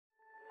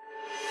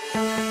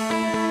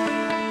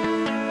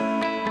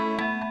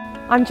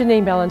I'm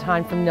Janine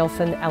Ballantyne from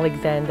Nelson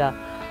Alexander.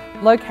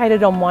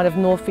 Located on one of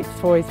North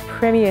Fitzroy's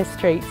premier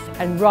streets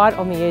and right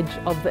on the edge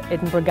of the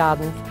Edinburgh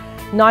Gardens,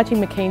 90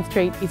 McKean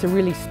Street is a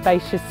really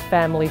spacious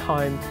family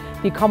home.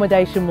 The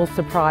accommodation will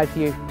surprise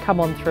you.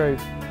 Come on through.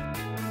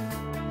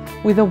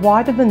 With a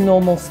wider than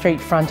normal street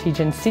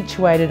frontage and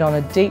situated on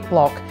a deep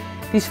block,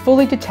 this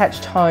fully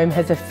detached home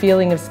has a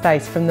feeling of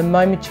space from the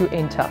moment you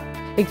enter.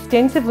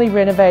 Extensively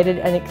renovated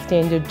and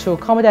extended to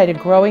accommodate a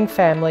growing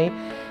family,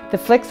 the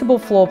flexible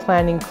floor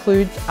plan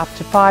includes up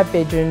to 5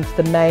 bedrooms,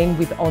 the main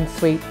with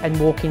ensuite and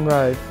walk-in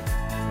robe.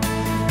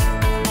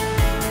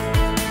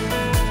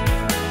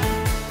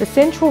 The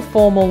central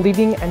formal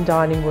living and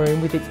dining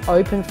room with its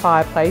open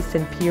fireplace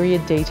and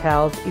period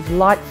details is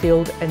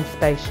light-filled and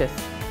spacious.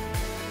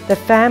 The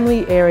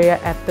family area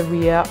at the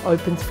rear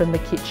opens from the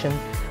kitchen,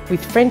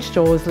 with French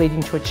doors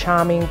leading to a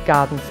charming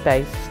garden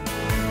space.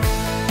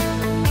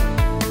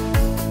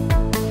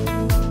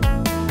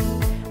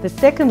 The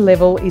second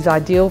level is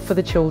ideal for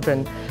the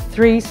children.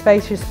 3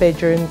 spacious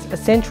bedrooms, a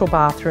central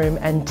bathroom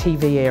and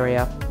TV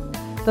area.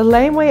 The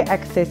laneway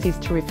access is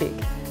terrific,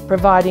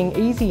 providing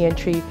easy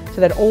entry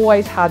to that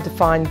always hard to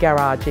find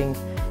garaging.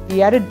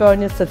 The added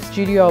bonus of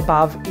studio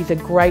above is a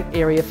great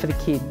area for the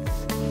kids.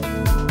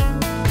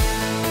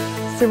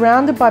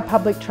 Surrounded by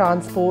public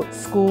transport,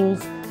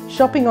 schools,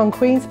 shopping on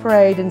Queen's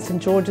Parade and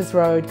St George's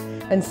Road,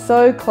 and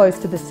so close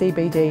to the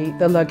CBD,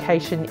 the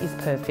location is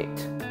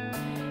perfect.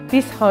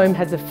 This home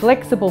has a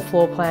flexible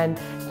floor plan,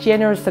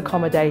 generous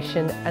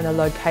accommodation and a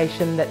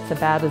location that's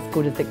about as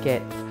good as it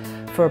gets.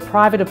 For a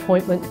private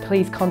appointment,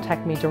 please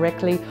contact me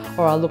directly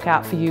or I'll look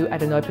out for you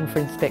at an open for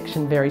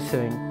inspection very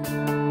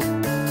soon.